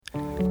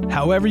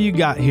However you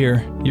got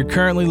here, you're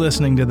currently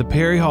listening to the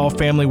Perry Hall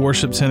Family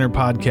Worship Center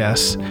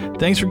podcast.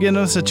 Thanks for giving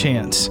us a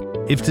chance.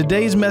 If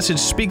today's message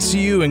speaks to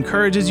you,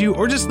 encourages you,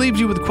 or just leaves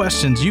you with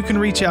questions, you can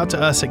reach out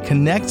to us at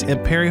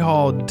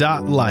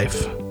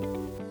connect@perryhall.life.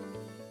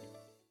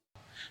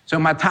 So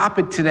my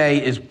topic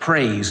today is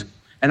praise.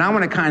 And I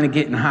want to kind of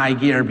get in high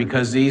gear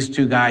because these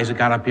two guys that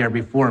got up here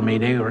before me,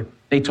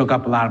 they took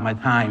up a lot of my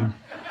time.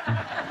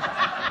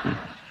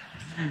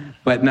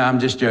 But no, I'm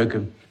just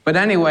joking. But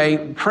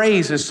anyway,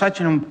 praise is such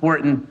an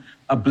important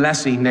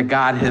blessing that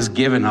God has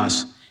given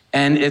us.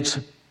 And it's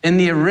in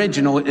the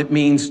original, it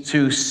means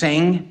to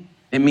sing.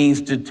 It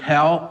means to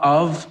tell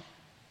of.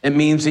 It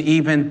means to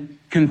even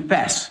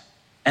confess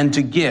and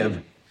to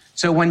give.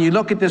 So when you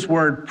look at this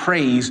word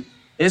praise,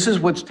 this is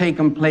what's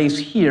taken place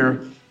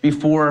here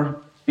before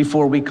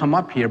we come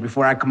up here,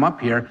 before I come up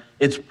here.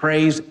 It's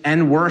praise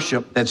and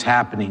worship that's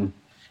happening.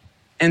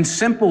 In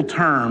simple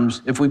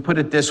terms, if we put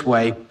it this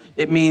way,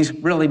 it means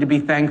really to be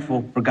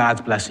thankful for God's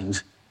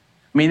blessings.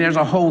 I mean, there's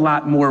a whole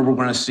lot more we're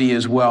going to see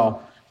as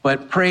well,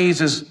 but praise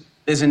is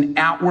an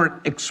outward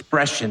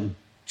expression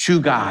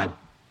to God.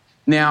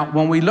 Now,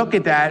 when we look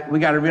at that, we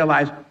got to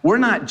realize we're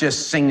not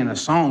just singing a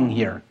song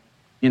here.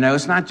 You know,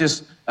 it's not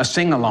just a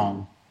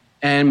sing-along.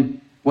 And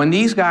when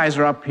these guys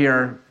are up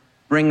here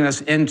bringing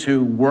us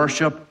into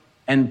worship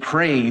and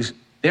praise,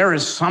 there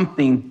is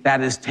something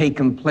that has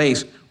taken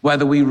place,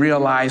 whether we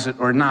realize it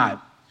or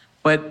not.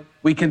 But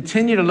we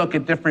continue to look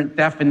at different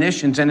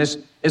definitions, and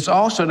it's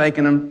also like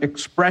an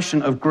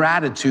expression of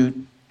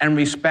gratitude and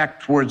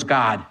respect towards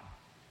God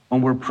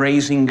when we're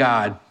praising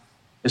God,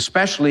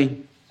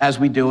 especially as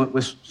we do it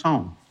with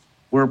song.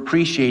 We're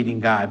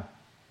appreciating God.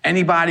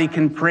 Anybody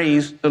can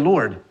praise the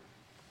Lord.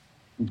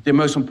 The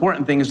most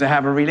important thing is to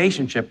have a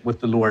relationship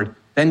with the Lord.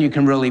 Then you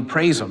can really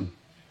praise him.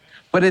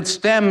 But it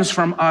stems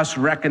from us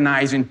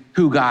recognizing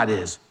who God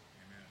is.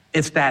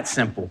 It's that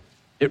simple.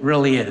 It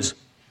really is.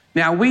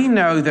 Now, we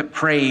know that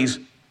praise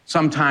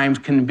sometimes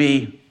can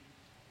be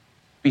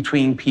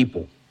between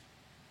people.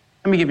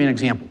 Let me give you an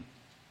example.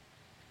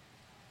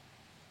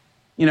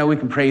 You know, we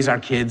can praise our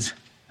kids.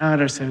 Oh,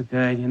 they're so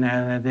good. You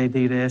know, they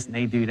do this and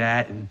they do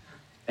that.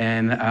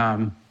 And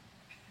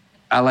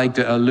I like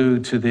to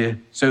allude to the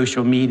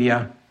social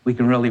media. We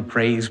can really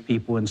praise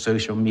people in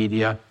social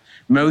media.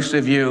 Most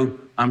of you,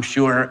 I'm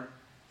sure,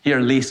 hear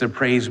Lisa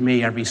praise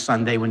me every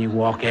Sunday when you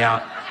walk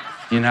out.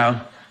 You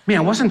know,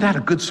 man, wasn't that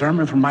a good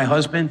sermon from my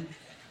husband?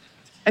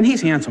 And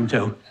he's handsome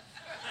too.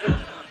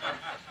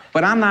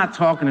 But I'm not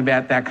talking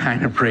about that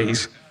kind of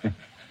praise.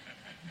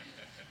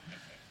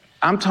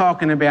 I'm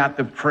talking about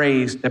the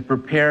praise that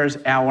prepares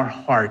our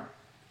heart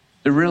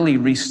to really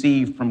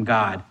receive from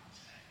God.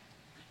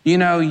 You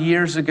know,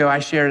 years ago, I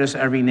share this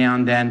every now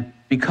and then,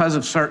 because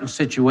of certain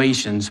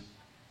situations,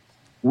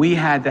 we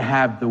had to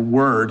have the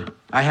word.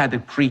 I had to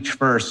preach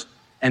first,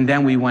 and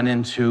then we went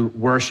into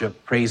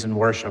worship, praise and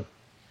worship.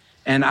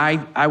 And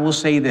I will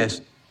say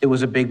this, it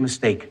was a big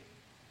mistake.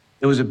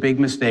 It was a big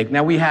mistake.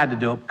 Now, we had to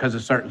do it because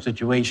of certain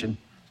situation,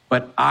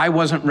 but I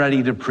wasn't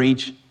ready to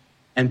preach,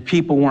 and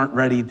people weren't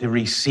ready to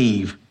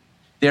receive.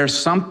 There's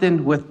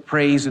something with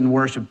praise and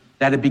worship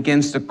that it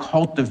begins to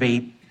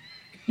cultivate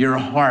your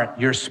heart,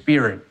 your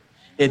spirit.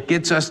 It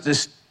gets us to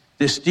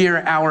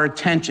steer our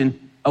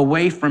attention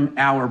away from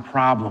our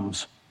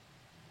problems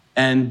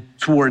and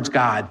towards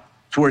God,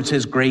 towards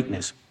his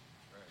greatness.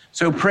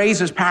 So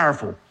praise is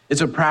powerful.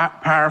 It's a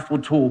powerful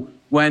tool.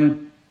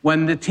 When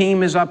the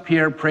team is up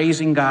here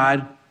praising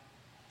God,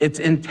 it's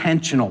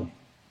intentional.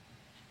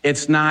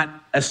 It's not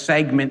a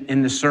segment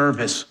in the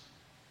service.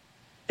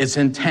 It's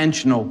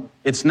intentional.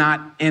 It's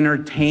not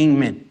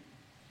entertainment.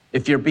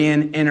 If you're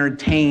being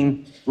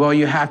entertained, well,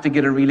 you have to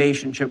get a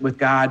relationship with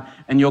God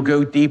and you'll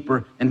go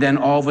deeper. And then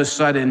all of a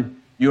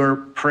sudden, your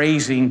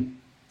praising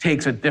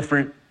takes a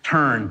different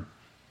turn.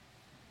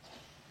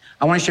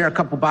 I want to share a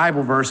couple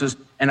Bible verses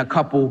and a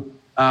couple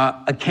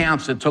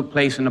accounts that took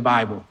place in the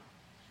Bible.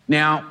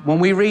 Now, when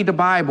we read the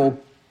Bible,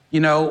 you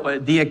know,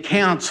 the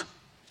accounts,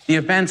 the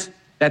events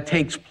that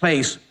takes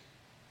place,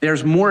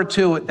 there's more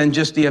to it than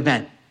just the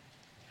event.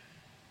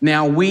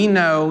 Now, we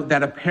know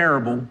that a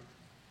parable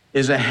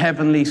is a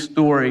heavenly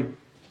story,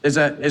 is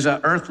a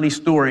earthly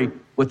story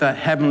with a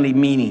heavenly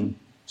meaning.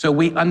 So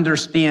we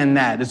understand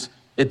that.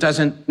 It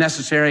doesn't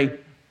necessarily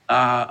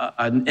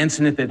an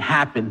incident that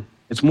happened.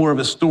 It's more of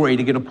a story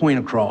to get a point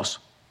across.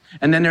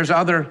 And then there's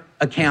other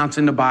accounts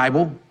in the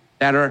Bible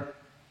that are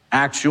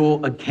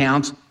actual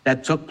accounts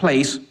that took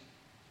place,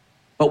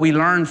 but we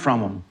learn from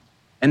them,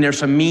 and there's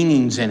some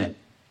meanings in it.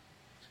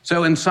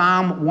 So in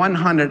Psalm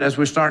 100, as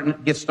we're starting to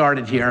get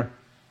started here,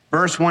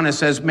 verse 1, it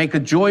says, "Make a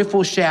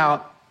joyful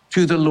shout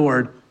to the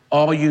Lord,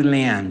 all you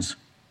lands.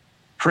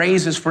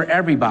 Praise is for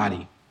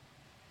everybody.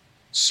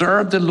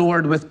 Serve the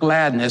Lord with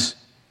gladness.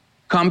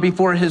 Come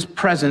before his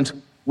presence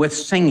with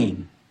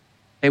singing."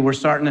 Okay, we're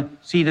starting to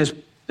see this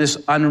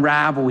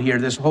unravel here,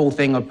 this whole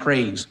thing of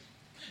praise.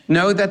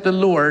 Know that the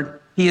Lord,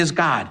 he is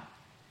God.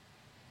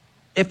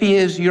 If he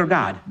is your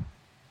God,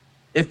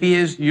 if he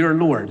is your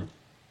Lord,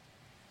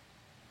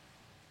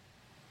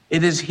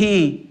 it is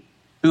he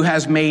who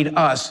has made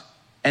us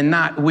and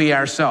not we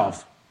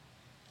ourselves.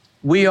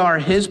 We are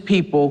his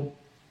people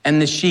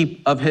and the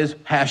sheep of his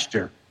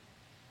pasture.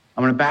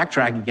 I'm going to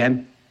backtrack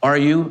again. Are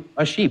you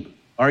a sheep?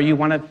 Are you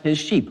one of his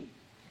sheep?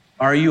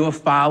 Are you a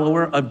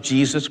follower of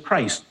Jesus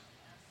Christ?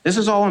 This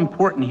is all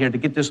important here to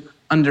get this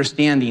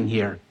understanding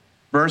here.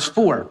 Verse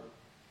 4.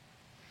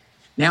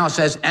 Now it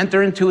says,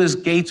 enter into his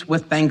gates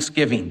with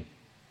thanksgiving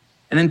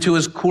and into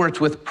his courts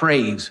with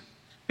praise.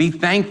 Be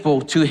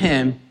thankful to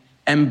him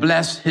and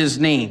bless his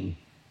name.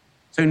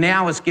 So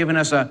now it's given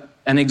us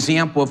an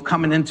example of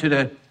coming into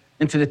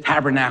the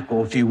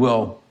tabernacle, if you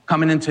will,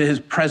 coming into his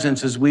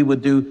presence as we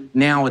would do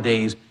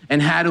nowadays.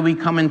 And how do we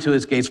come into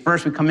his gates?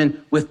 First, we come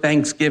in with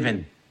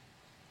thanksgiving.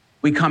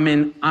 We come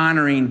in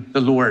honoring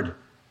the Lord.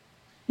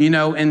 You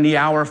know, in the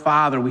Our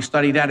Father, we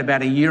studied that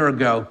about a year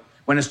ago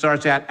when it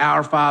starts out,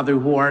 Our Father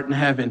who art in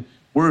heaven.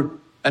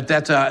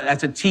 That's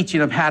a teaching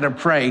of how to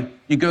pray.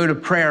 You go to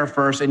prayer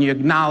first and you're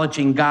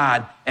acknowledging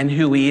God and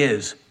who he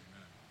is.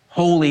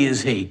 Holy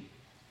is he.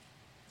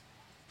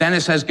 Then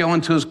it says, go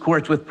into his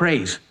courts with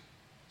praise.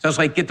 So it's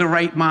like get the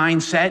right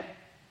mindset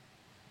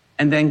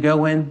and then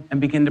go in and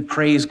begin to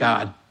praise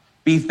God.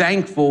 Be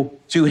thankful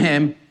to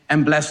him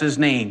and bless his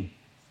name.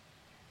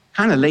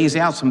 Kind of lays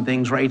out some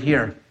things right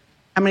here.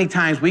 How many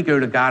times we go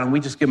to God and we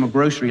just give him a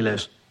grocery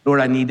list?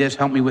 Lord, I need this.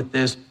 Help me with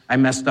this. I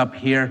messed up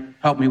here.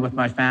 Help me with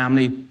my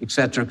family,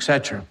 etc.,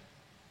 etc.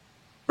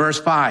 Verse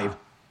 5,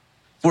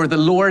 for the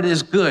Lord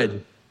is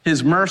good.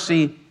 His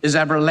mercy is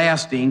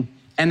everlasting,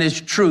 and his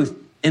truth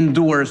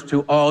endures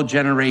to all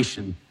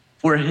generations.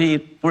 For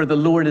the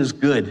Lord is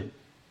good.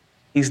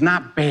 He's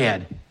not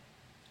bad.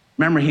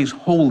 Remember, he's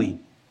holy.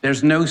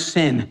 There's no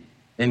sin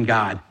in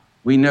God.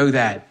 We know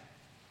that.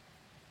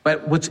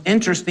 But what's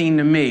interesting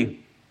to me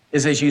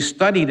is as you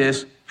study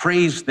this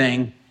praise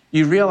thing,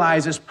 you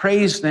realize this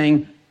praise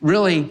thing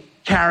really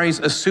carries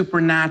a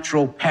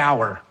supernatural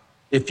power,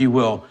 if you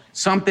will.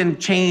 Something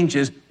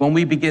changes when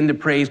we begin to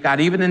praise God.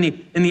 Even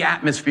in the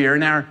atmosphere,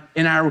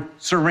 in our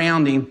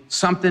surrounding,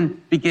 something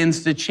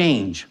begins to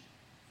change.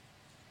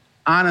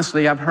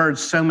 Honestly, I've heard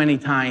so many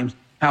times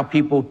how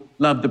people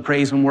love to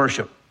praise and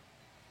worship.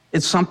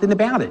 It's something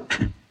about it.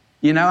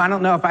 You know, I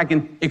don't know if I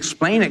can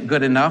explain it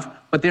good enough,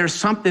 but there's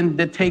something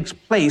that takes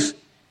place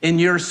in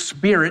your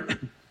spirit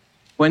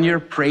when you're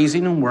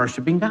praising and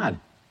worshiping God.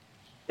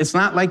 It's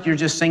not like you're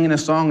just singing a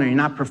song or you're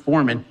not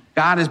performing.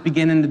 God is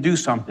beginning to do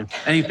something,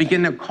 and he's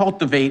beginning to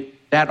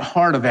cultivate that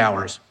heart of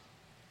ours.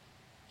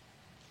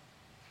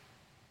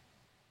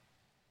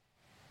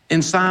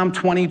 In Psalm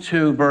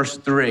 22, verse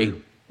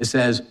 3, it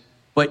says,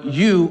 but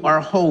you are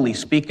holy,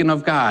 speaking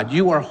of God.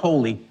 You are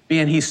holy,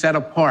 being he's set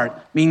apart,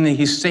 meaning that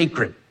he's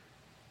sacred.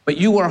 But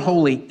you are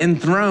holy,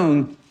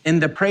 enthroned in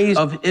the praise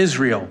of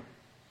Israel.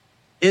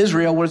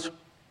 Israel was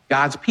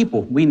God's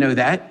people. We know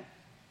that.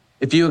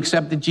 If you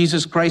accepted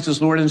Jesus Christ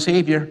as Lord and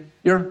Savior,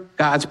 you're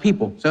God's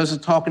people. So this is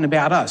talking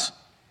about us.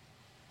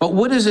 But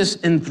what does this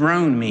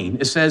enthroned mean?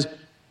 It says,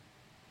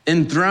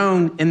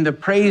 enthroned in the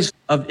praise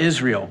of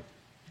Israel.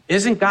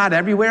 Isn't God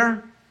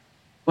everywhere?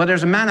 Well,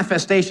 there's a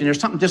manifestation. There's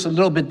something just a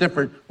little bit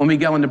different when we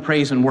go into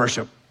praise and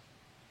worship.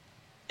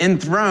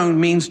 Enthroned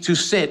means to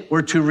sit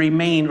or to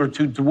remain or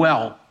to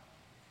dwell,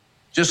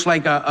 just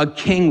like a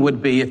king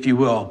would be, if you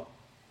will.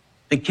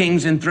 The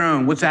king's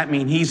enthroned. What's that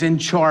mean? He's in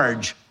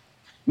charge.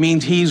 It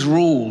means he's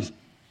rules.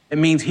 It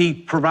means he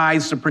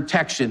provides the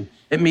protection.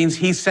 It means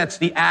he sets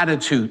the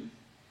attitude,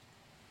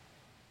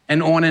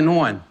 and on and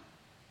on.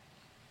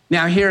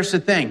 Now, here's the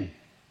thing.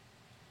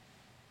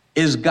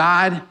 Is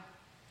God,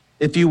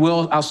 if you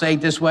will, I'll say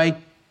it this way,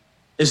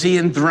 is he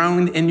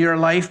enthroned in your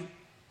life?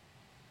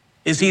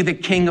 Is he the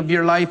king of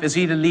your life? Is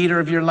he the leader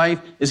of your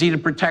life? Is he the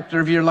protector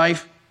of your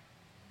life?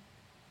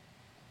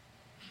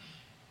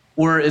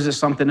 Or is it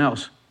something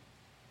else?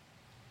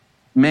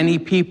 Many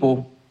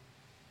people,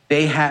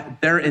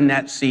 they're in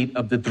that seat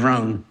of the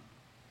throne.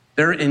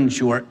 They're in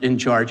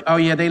charge. Oh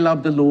yeah, they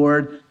love the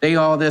Lord. They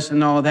all this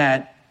and all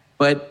that.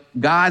 But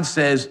God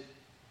says,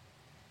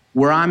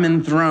 where I'm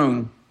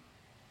enthroned,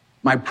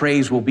 my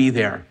praise will be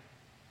there.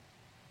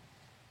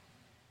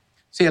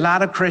 See, a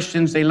lot of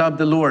Christians, they love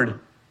the Lord,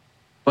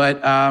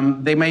 but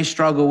they may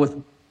struggle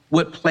with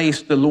what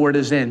place the Lord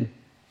is in,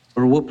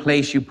 or what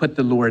place you put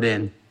the Lord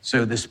in,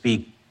 so to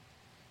speak.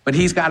 But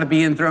he's got to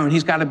be enthroned.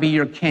 He's got to be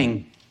your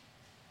king,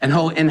 and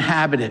he'll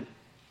inhabit it.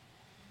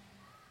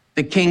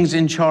 The king's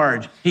in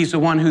charge. He's the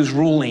one who's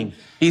ruling.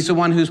 He's the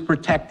one who's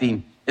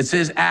protecting. It's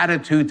his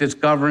attitude that's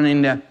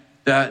governing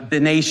the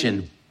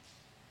nation.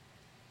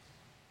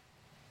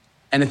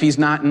 And if he's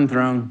not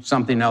enthroned,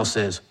 something else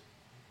is.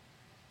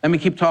 Let me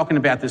keep talking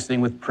about this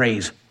thing with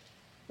praise.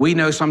 We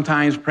know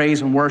sometimes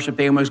praise and worship,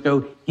 they almost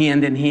go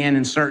hand in hand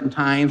in certain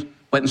times,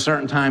 but in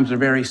certain times they're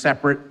very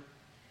separate.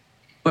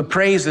 But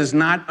praise is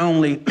not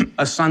only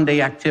a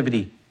Sunday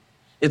activity.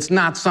 It's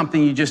not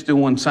something you just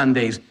do on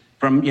Sundays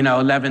from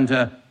 11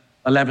 to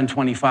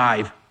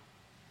 11:25.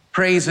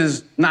 Praise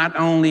is not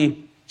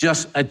only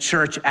just a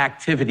church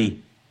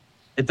activity.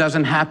 It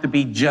doesn't have to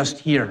be just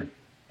here.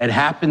 It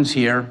happens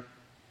here.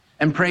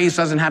 And praise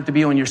doesn't have to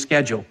be on your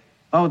schedule.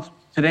 Oh,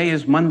 today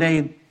is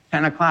Monday.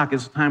 10 o'clock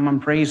is the time I'm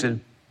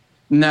praising.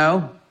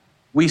 No,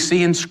 we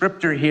see in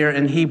scripture here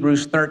in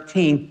Hebrews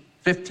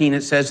 13:15,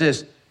 it says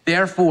this,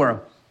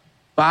 therefore,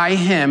 by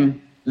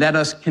him, let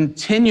us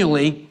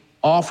continually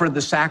offer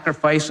the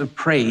sacrifice of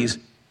praise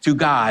to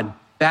God.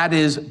 That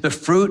is the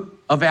fruit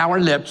of our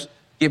lips,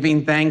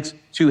 giving thanks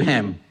to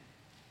him.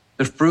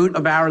 The fruit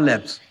of our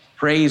lips,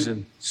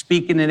 praising,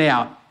 speaking it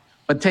out.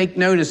 But take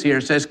notice here,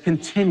 it says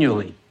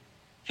continually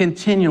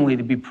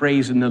to be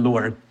praising the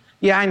Lord.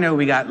 Yeah, I know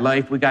we got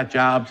life, we got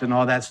jobs and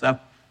all that stuff,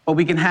 but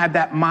we can have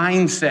that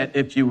mindset,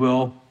 if you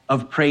will,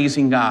 of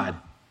praising God.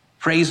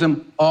 Praise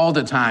him all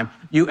the time.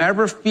 You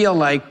ever feel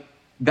like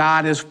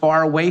God is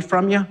far away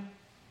from you?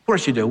 Of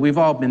course you do. We've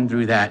all been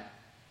through that.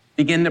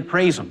 Begin to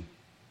praise him.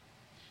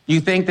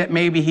 You think that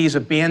maybe he's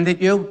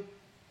abandoned you?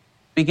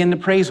 Begin to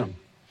praise him.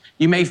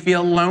 You may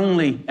feel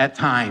lonely at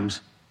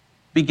times.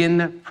 Begin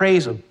to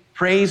praise him.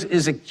 Praise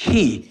is a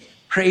key.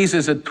 Praise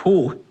is a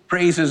tool.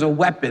 Praise is a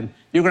weapon.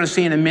 You're going to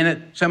see in a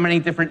minute so many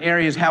different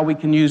areas how we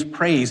can use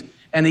praise.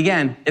 And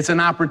again, it's an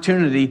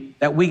opportunity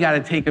that we got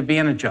to take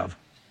advantage of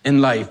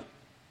in life.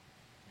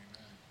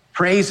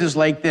 Praise is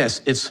like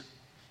this.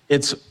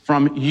 It's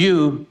from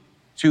you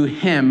to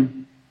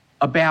him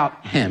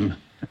about him.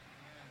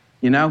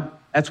 You know,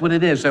 that's what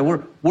it is. So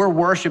we're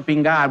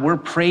worshiping God. We're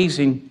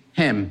praising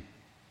him.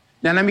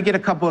 Now, let me get a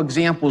couple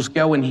examples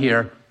going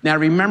here. Now,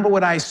 remember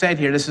what I said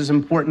here. This is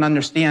important to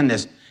understand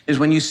this, is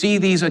when you see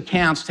these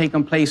accounts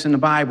taking place in the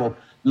Bible,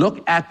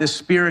 look at the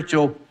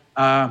spiritual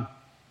under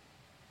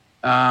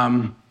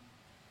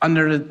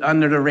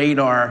the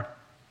radar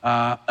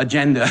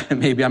agenda.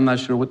 Maybe, I'm not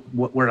sure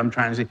what word I'm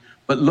trying to say.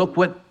 But look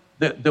what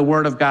the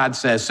word of God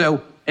says.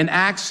 So in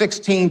Acts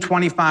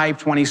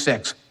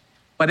 16:25-26,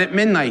 but at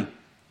midnight,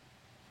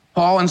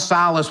 Paul and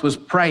Silas was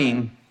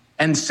praying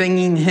and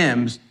singing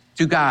hymns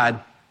to God,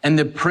 and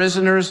the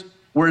prisoners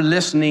were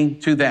listening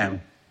to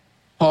them.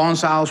 Paul and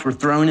Silas were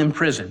thrown in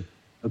prison,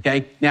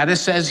 okay? Now this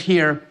says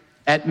here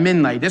at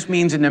midnight. This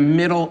means in the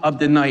middle of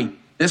the night.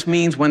 This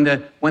means when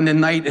the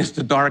night is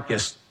the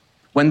darkest,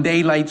 when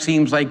daylight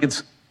seems like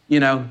it's,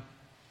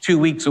 2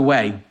 weeks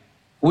away.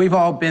 We've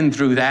all been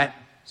through that.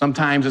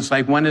 Sometimes it's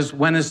like, when is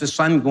the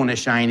sun going to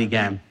shine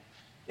again?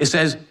 It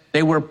says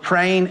they were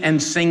praying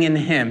and singing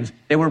hymns.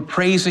 They were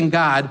praising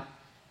God.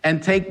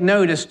 And take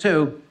notice,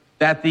 too,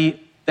 that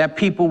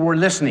people were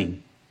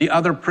listening. The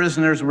other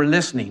prisoners were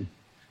listening.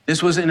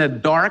 This was in a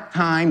dark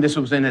time. This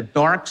was in a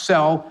dark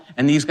cell,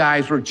 and these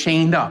guys were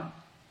chained up.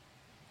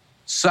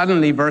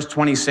 Suddenly, verse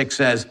 26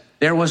 says,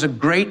 there was a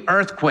great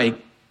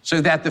earthquake, so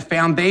that the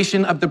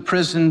foundation of the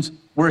prisons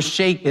were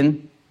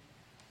shaken,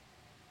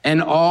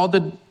 and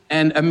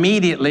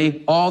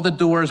immediately all the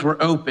doors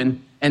were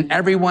open, and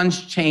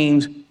everyone's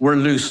chains were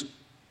loosed.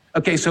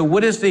 Okay, so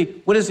what is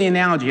the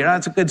analogy here?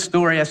 That's a good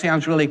story. That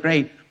sounds really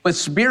great. But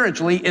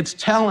spiritually, it's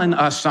telling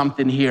us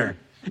something here.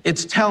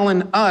 It's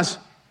telling us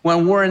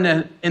when we're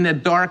in the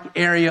dark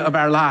area of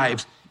our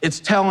lives. It's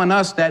telling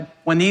us that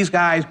when these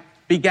guys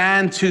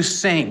began to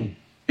sing,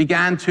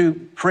 began to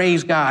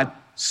praise God,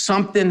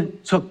 something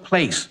took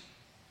place.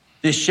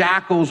 The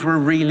shackles were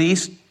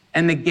released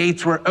and the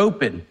gates were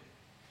open.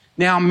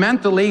 Now,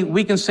 mentally,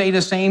 we can say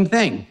the same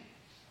thing.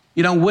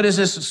 What is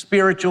this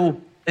spiritual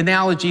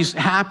analogies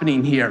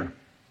happening here?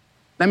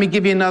 Let me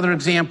give you another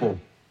example.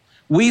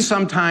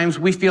 Sometimes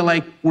we feel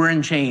like we're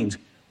in chains.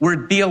 We're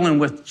dealing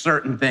with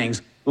certain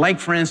things, like,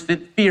 for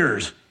instance,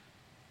 fears.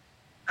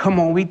 Come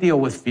on, we deal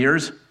with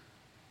fears.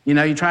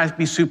 You try to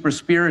be super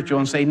spiritual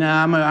and say,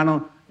 I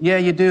don't. Yeah,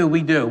 you do.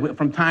 We do.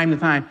 From time to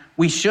time.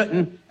 We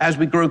shouldn't. As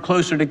we grow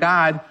closer to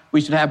God,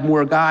 we should have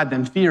more God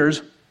than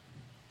fears.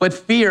 But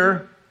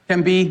fear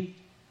can be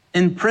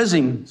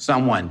imprisoning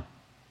someone.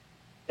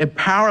 It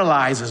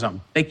paralyzes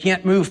them. They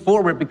can't move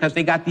forward because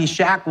they got these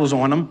shackles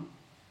on them.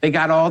 They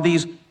got all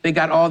this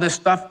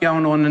stuff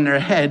going on in their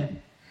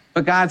head.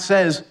 But God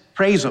says,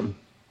 praise him.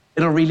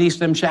 It'll release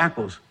them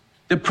shackles.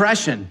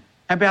 Depression.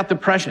 How about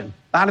depression?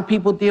 A lot of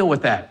people deal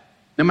with that.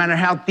 No matter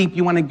how deep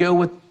you want to go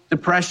with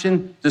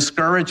depression,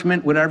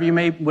 discouragement, whatever you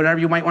might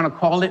want to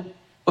call it,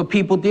 but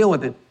people deal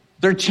with it.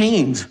 They're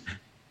chains.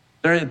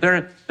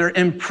 They're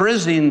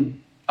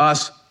imprisoning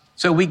us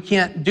so we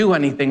can't do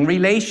anything.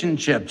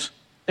 Relationships.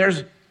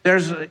 There's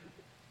a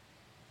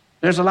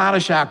lot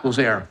of shackles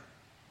there.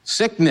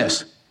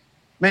 Sickness.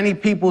 Many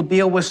people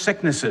deal with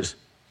sicknesses.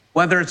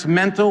 Whether it's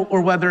mental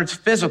or whether it's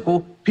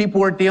physical,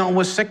 people are dealing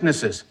with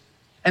sicknesses.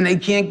 And they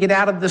can't get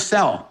out of the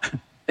cell.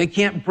 They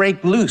can't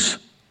break loose.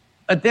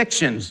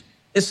 Addictions.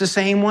 It's the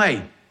same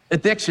way.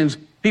 Addictions.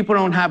 People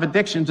don't have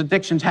addictions.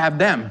 Addictions have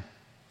them.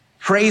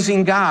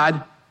 Praising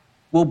God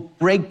will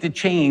break the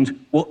chains,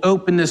 will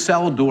open the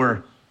cell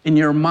door in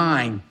your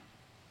mind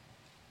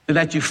to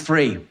let you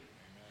free.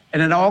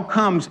 And it all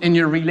comes in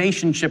your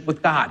relationship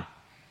with God.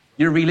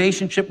 Your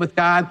relationship with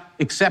God,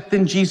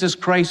 accepting Jesus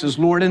Christ as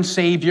Lord and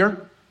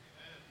Savior.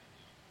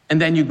 And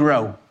then you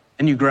grow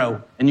and you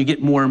grow and you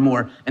get more and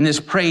more. And this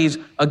praise,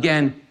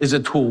 again, is a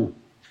tool.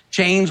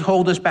 Chains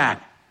hold us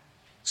back.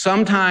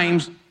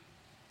 Sometimes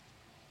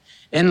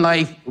in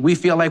life, we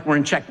feel like we're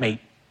in checkmate.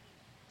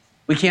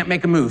 We can't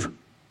make a move.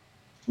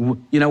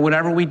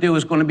 Whatever we do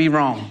is going to be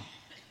wrong.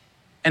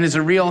 And it's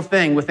a real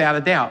thing without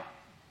a doubt.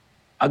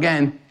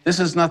 Again, this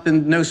is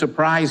no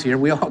surprise here.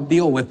 We all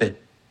deal with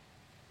it.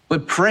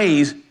 But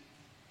praise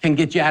can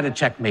get you out of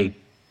checkmate.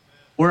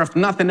 Or if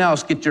nothing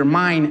else, get your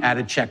mind out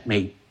of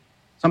checkmate.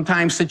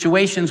 Sometimes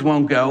situations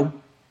won't go,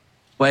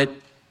 but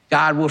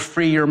God will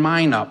free your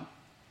mind up.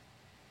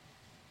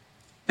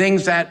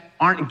 Things that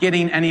aren't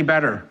getting any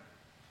better.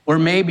 Or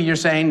maybe you're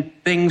saying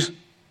things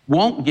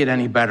won't get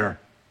any better.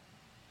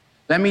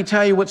 Let me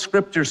tell you what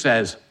Scripture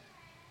says.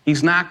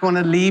 He's not going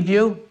to leave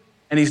you,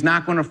 and he's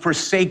not going to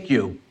forsake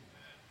you.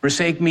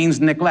 Forsake means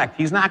neglect.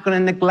 He's not going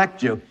to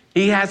neglect you.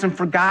 He hasn't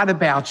forgot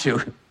about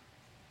you.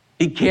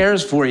 He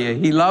cares for you.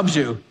 He loves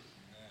you.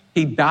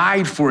 He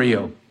died for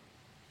you.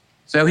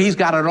 So he's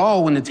got it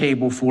all on the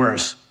table for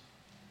us.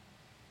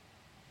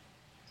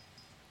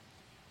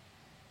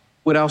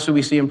 What else do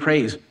we see in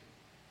praise?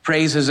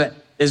 Praise is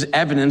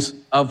evidence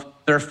of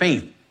their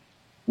faith.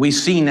 We've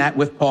seen that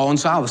with Paul and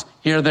Silas.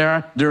 Here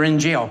they're in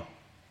jail.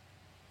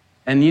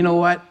 And you know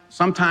what?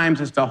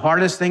 Sometimes it's the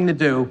hardest thing to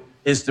do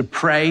is to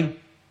pray,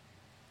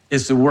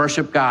 is to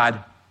worship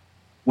God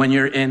when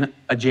you're in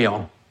a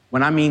jail.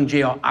 When I mean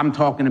jail, I'm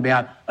talking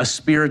about a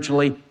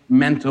spiritually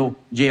mental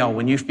jail,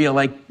 when you feel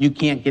like you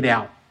can't get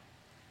out.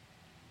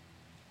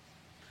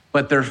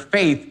 But their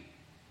faith,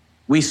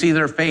 we see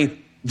their faith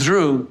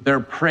through their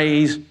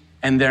praise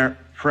and their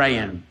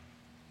praying.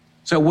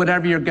 So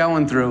whatever you're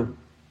going through,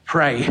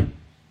 pray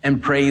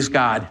and praise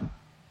God.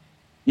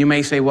 You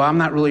may say, well, I'm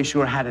not really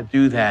sure how to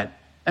do that.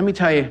 Let me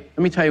tell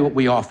you what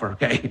we offer,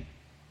 okay?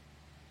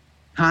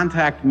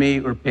 Contact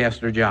me or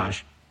Pastor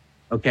Josh,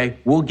 okay?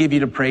 We'll give you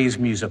the praise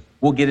music.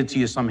 We'll get it to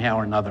you somehow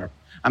or another.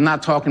 I'm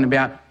not talking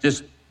about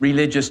just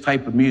religious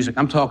type of music.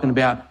 I'm talking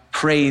about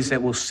praise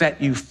that will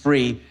set you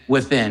free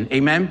within.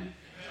 Amen?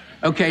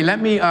 Okay, let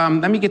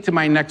me get to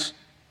my next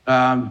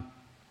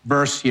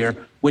verse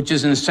here, which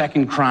is in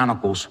 2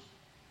 Chronicles.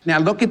 Now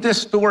look at this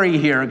story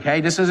here, okay?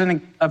 This is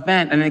an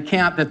event, an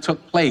account that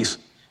took place.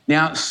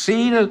 Now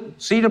see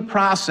the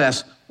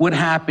process, what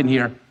happened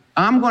here.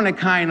 I'm going to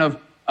kind of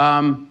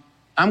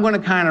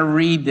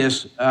read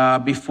this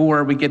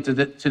before we get to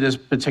this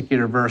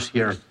particular verse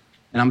here.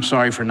 And I'm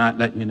sorry for not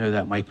letting you know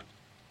that, Mike.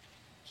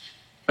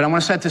 But I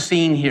want to set the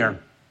scene here.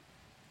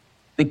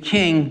 The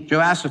king,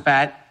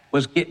 Jehoshaphat,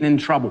 was getting in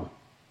trouble.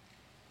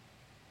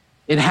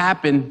 It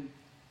happened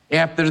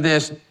after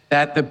this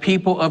that the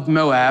people of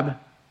Moab,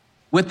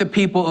 with the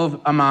people of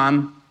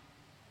Ammon,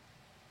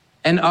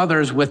 and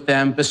others with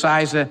them,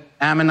 besides the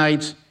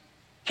Ammonites,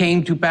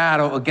 came to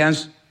battle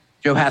against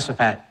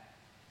Jehoshaphat.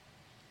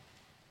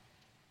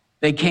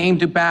 They came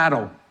to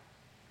battle.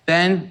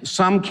 Then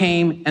some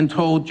came and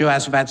told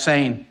Jehoshaphat,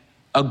 saying,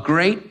 a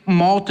great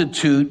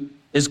multitude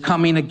is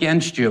coming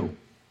against you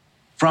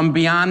from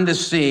beyond the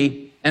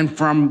sea and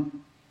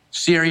from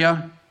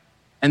Syria,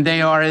 and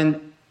they are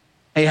in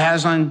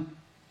Hazazon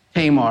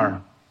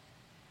Tamar,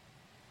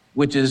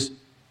 which is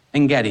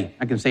En-Gedi.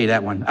 I can say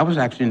that one. I was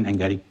actually in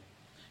En-Gedi.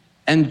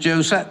 And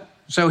Joseph,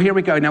 so here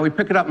we go. Now we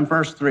pick it up in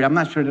verse 3. I'm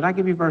not sure. Did I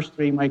give you verse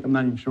 3, Mike? I'm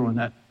not even sure on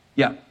that.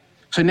 Yeah.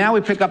 So now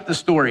we pick up the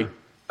story.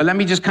 But let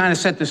me just kind of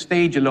set the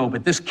stage a little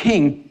bit. This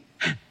king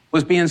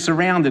was being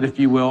surrounded, if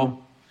you will,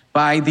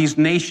 by these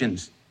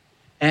nations.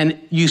 And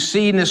you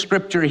see in the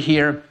scripture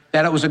here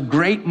that it was a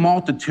great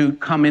multitude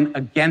coming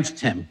against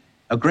him.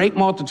 A great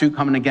multitude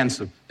coming against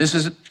him. This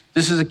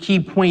is a key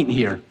point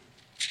here.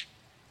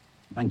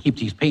 If I can keep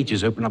these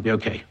pages open, I'll be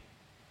okay.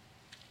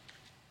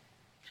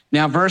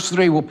 Now, verse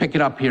 3, we'll pick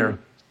it up here.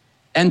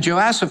 And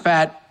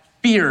Jehoshaphat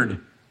feared.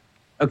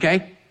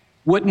 Okay?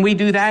 Wouldn't we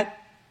do that?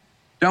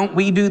 Don't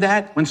we do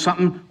that when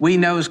something we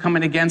know is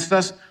coming against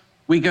us?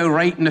 We go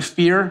right into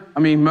fear. I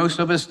mean, most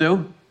of us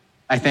do,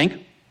 I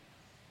think.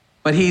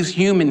 But he's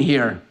human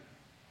here.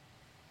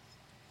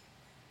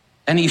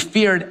 And he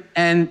feared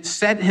and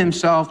set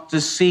himself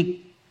to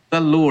seek the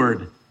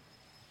Lord.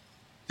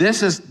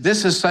 This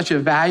is such a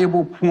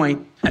valuable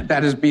point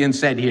that is being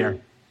said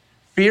here.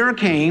 Fear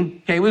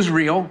came, okay, it was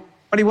real,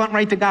 but he went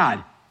right to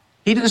God.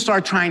 He didn't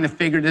start trying to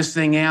figure this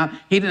thing out.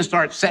 He didn't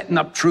start setting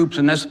up troops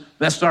and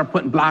let's start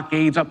putting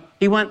blockades up.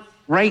 He went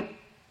right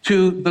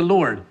to the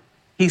Lord.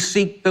 He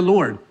seeked the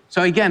Lord.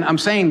 So again, I'm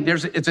saying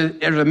there's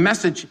a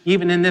message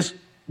even in this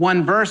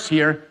one verse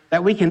here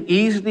that we can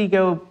easily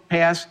go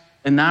past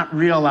and not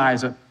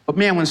realize it. But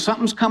man, when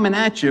something's coming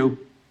at you,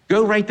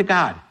 go right to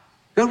God.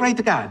 Go right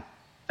to God.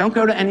 Don't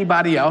go to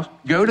anybody else.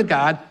 Go to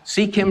God.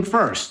 Seek him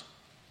first.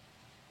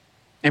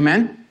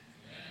 Amen?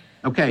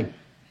 Okay.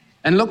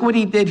 And look what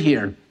he did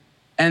here.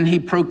 And he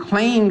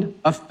proclaimed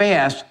a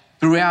fast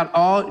throughout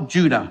all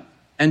Judah.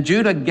 And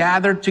Judah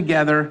gathered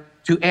together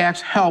to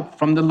ask help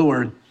from the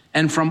Lord.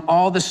 And from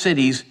all the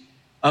cities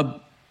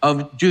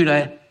of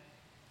Judah,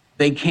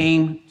 they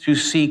came to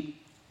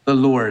seek the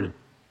Lord.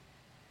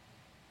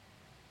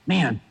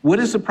 Man, what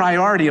is the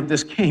priority of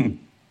this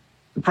king?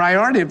 The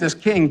priority of this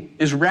king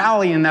is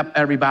rallying up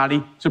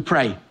everybody to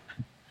pray.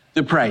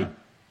 To pray.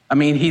 I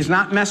mean, he's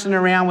not messing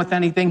around with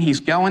anything. He's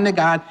going to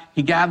God.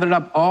 He gathered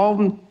up all of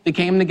them that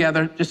came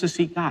together just to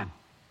seek God.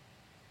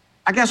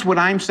 I guess what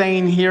I'm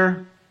saying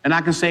here, and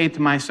I can say it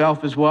to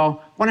myself as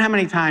well, I wonder how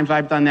many times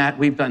I've done that,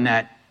 we've done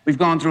that. We've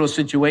gone through a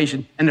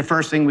situation, and the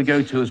first thing we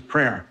go to is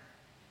prayer.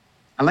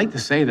 I like to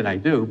say that I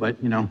do, but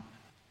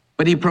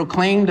But he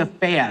proclaimed a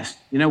fast.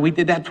 We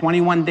did that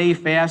 21-day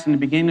fast in the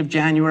beginning of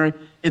January.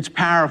 It's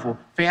powerful.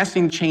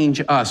 Fasting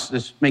changed us.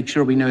 Let's make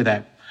sure we know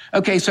that.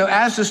 Okay, so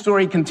as the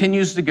story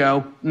continues to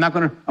go, I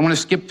want to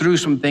skip through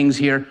some things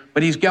here,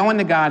 but he's going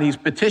to God, he's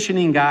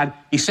petitioning God,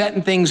 he's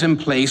setting things in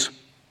place.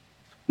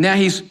 Now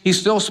he's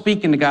still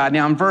speaking to God.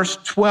 Now in verse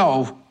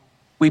 12,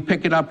 we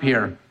pick it up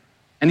here,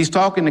 and he's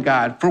talking to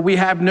God. For we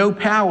have no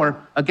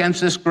power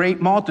against this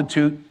great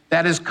multitude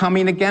that is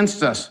coming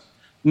against us,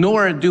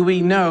 nor do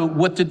we know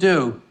what to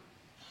do,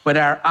 but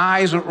our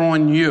eyes are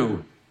on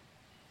you.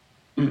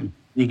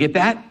 You get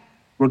that?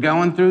 We're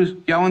going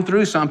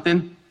through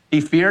something. He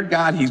feared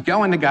God. He's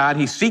going to God.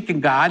 He's seeking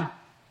God,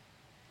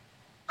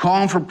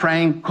 calling for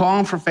praying,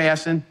 calling for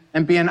fasting,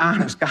 and being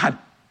honest. God,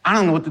 I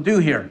don't know what to do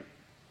here.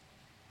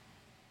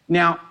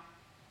 Now,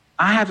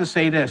 I have to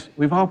say this.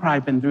 We've all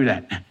probably been through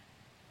that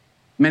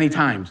many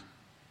times,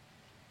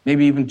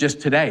 maybe even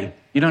just today.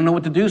 You don't know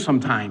what to do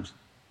sometimes.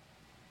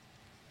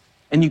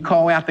 And you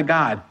call out to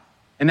God.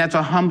 And that's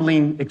a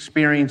humbling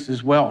experience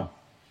as well.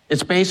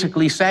 It's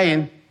basically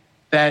saying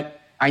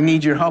that I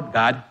need your help,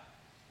 God.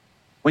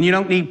 When you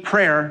don't need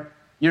prayer,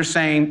 you're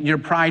saying you're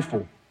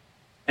prideful.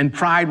 And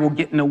pride will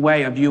get in the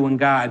way of you and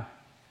God.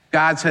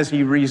 God says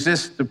he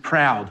resists the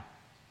proud.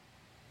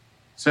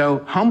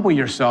 So humble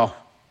yourself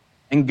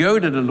and go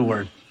to the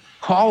Lord.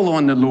 Call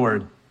on the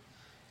Lord.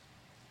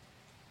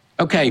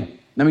 Okay,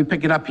 let me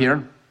pick it up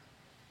here.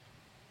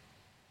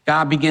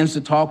 God begins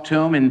to talk to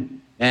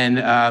him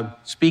and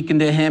speaking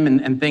to him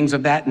and things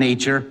of that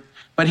nature.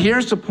 But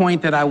here's the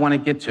point that I want to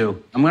get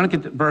to. I'm going to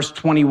get to verse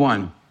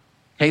 21.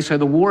 Okay, so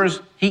the war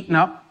is heating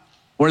up,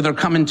 or they're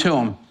coming to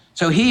him.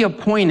 So he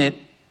appointed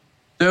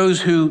those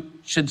who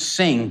should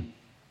sing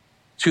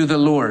to the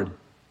Lord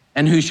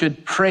and who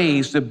should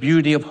praise the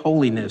beauty of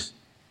holiness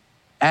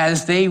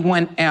as they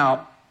went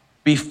out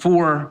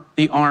before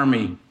the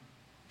army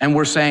and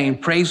were saying,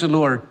 praise the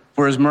Lord,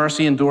 for his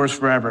mercy endures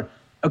forever.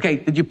 Okay,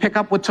 did you pick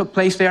up what took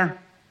place there?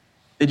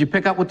 Did you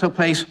pick up what took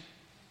place?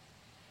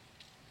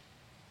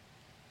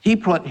 He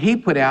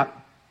put out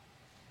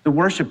the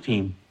worship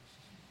team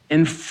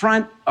in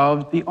front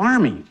of the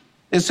army.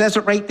 It says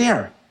it right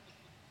there.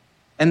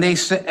 And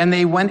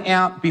they went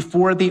out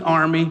before the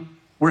army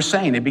were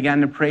saying, they began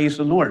to praise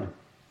the Lord.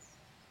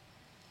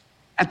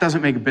 That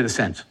doesn't make a bit of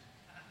sense.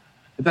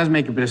 It doesn't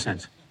make a bit of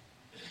sense.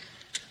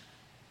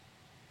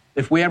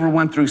 If we ever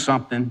went through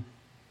something,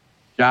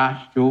 Josh,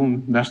 Joel,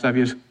 and the rest of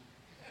you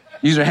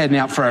are heading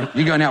out first.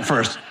 You're going out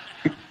first.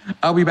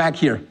 I'll be back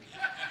here.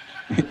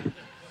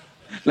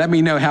 Let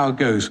me know how it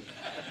goes.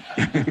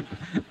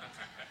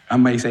 I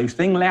may say,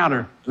 sing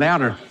louder,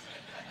 louder.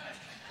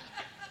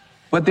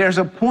 But there's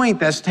a point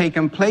that's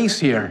taken place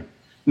here.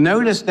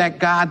 Notice that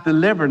God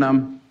delivered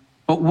them,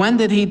 but when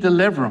did he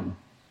deliver them?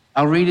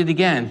 I'll read it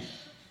again.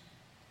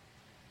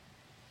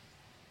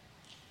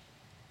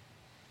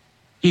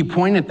 He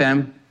pointed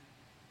them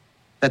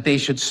that they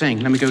should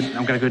sing. I'm going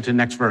to go to the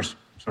next verse.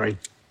 Sorry.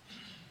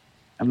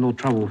 I'm having a little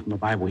trouble with my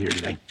Bible here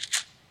today.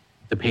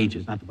 The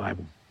pages, not the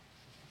Bible.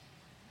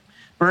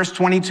 Verse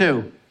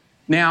 22.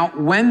 Now,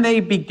 when they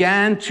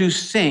began to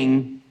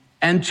sing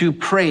and to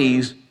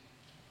praise,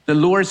 the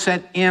Lord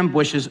set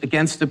ambushes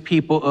against the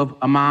people of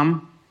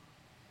Ammon,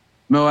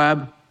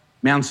 Moab,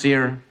 Mount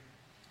Seir,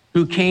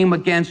 who came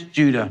against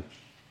Judah,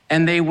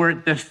 and they were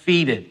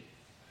defeated.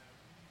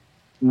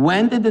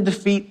 When did the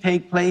defeat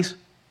take place?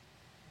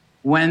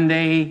 When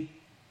they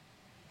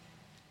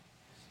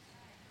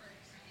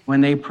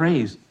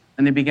praised,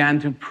 and they began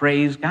to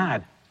praise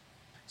God.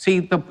 See,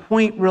 the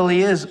point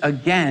really is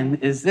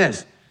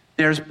this.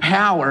 There's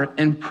power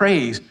in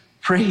praise.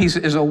 Praise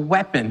is a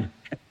weapon.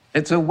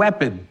 It's a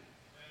weapon.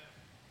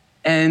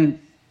 And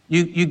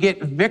you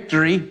get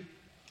victory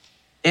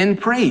in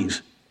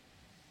praise.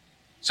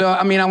 So,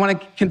 I want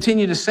to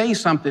continue to say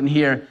something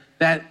here,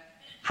 that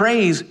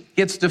praise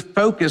gets the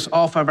focus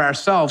off of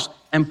ourselves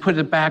and put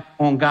it back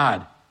on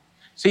God.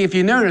 See, if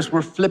you notice,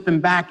 we're flipping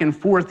back and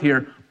forth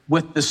here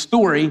with the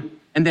story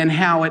and then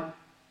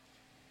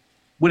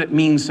what it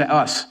means to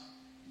us.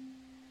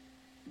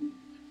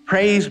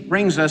 Praise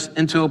brings us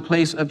into a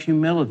place of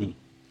humility.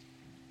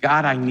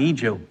 God, I need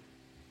you.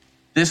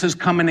 This is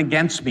coming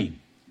against me.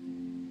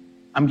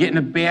 I'm getting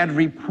a bad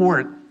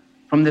report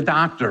from the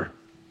doctor.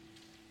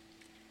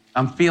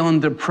 I'm feeling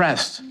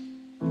depressed.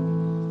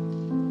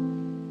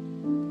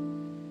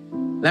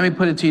 Let me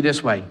put it to you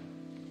this way.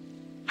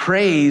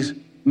 Praise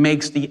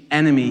makes the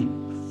enemy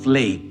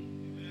flee.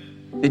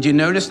 Did you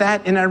notice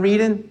that in our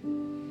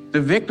reading?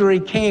 The victory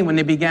came when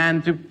they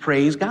began to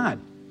praise God.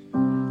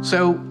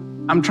 So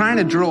I'm trying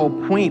to draw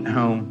a point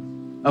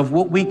home of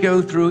what we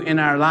go through in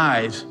our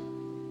lives.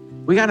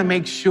 We got to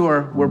make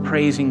sure we're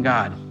praising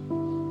God.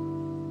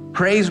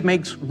 Praise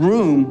makes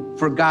room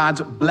for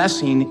God's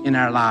blessing in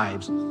our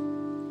lives.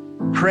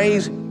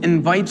 Praise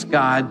invites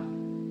God,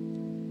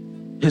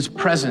 his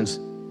presence,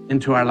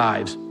 into our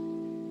lives.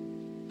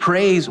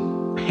 Praise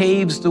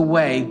paves the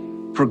way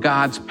for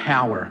God's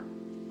power.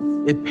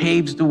 It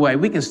paves the way.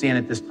 We can stand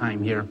at this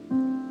time here.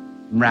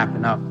 I'm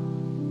wrapping up.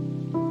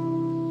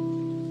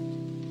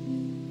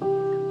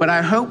 But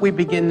I hope we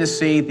begin to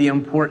see the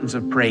importance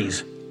of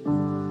praise.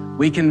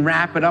 We can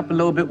wrap it up a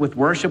little bit with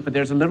worship, but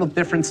there's a little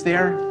difference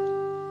there.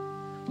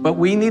 But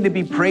we need to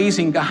be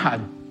praising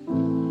God.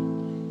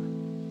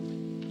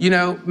 You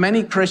know,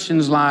 many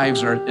Christians'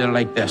 lives are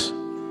like this.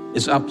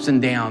 It's ups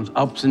and downs,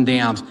 ups and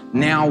downs.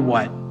 Now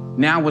what?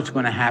 Now what's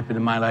going to happen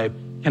in my life?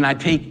 Can I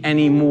take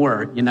any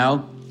more, you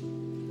know?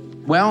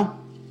 Well,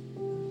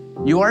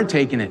 you are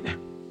taking it.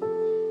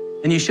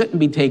 And you shouldn't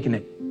be taking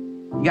it.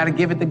 You got to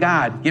give it to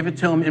God. Give it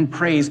to him in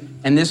praise.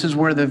 And this is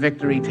where the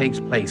victory takes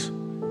place.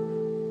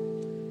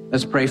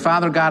 Let's pray.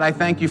 Father God, I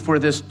thank you for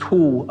this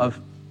tool of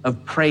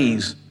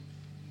praise.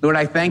 Lord,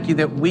 I thank you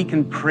that we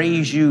can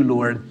praise you,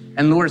 Lord.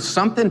 And Lord,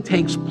 something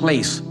takes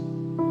place.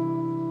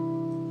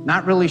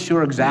 Not really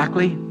sure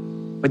exactly,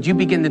 but you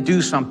begin to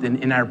do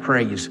something in our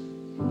praise.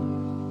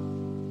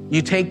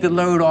 You take the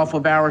load off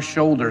of our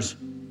shoulders.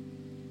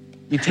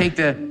 You take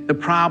the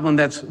problem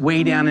that's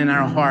way down in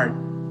our heart,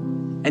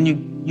 and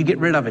you get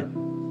rid of it.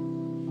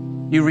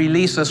 You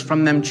release us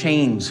from them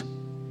chains.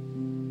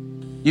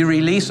 You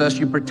release us,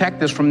 you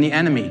protect us from the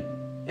enemy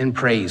in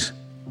praise.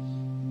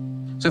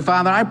 So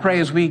Father, I pray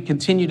as we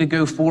continue to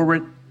go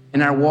forward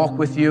in our walk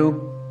with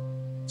you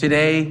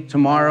today,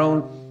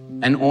 tomorrow,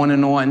 and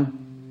on,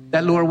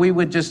 that Lord, we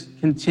would just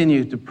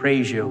continue to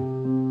praise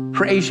you.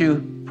 Praise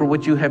you for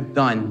what you have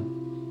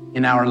done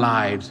in our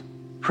lives.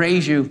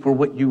 Praise you for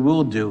what you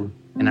will do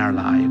in our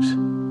lives.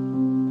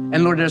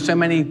 And Lord, there's so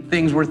many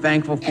things we're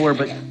thankful for,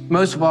 but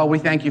most of all, we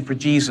thank you for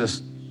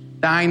Jesus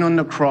dying on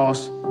the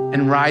cross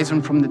and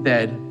rising from the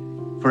dead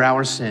for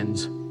our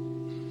sins.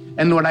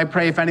 And Lord, I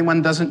pray if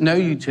anyone doesn't know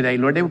you today,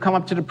 Lord, they will come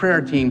up to the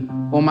prayer team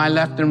on my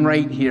left and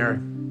right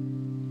here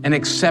and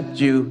accept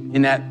you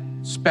in that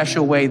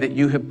special way that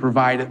you have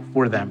provided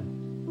for them.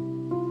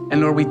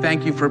 And Lord, we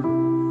thank you for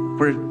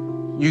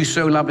you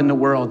so loving the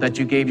world that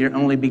you gave your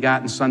only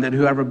begotten Son, that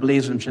whoever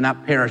believes in him shall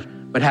not perish,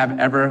 but have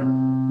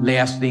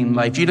everlasting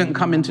life. You didn't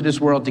come into this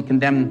world to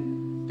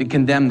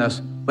condemn us,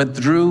 but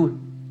through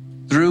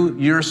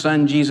your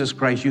Son, Jesus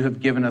Christ, you have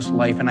given us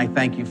life, and I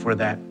thank you for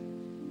that.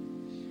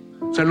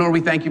 So Lord,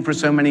 we thank you for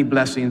so many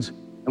blessings,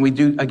 and we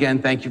do,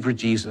 again, thank you for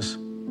Jesus.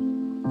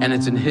 And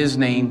it's in his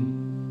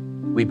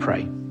name we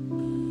pray.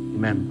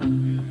 Amen.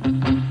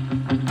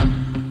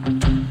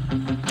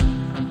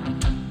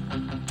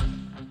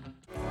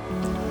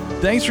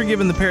 Thanks for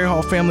giving the Perry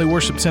Hall Family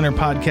Worship Center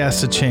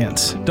podcast a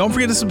chance. Don't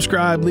forget to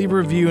subscribe, leave a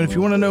review, and if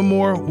you want to know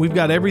more, we've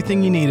got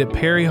everything you need at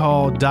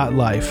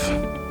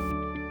perryhall.life.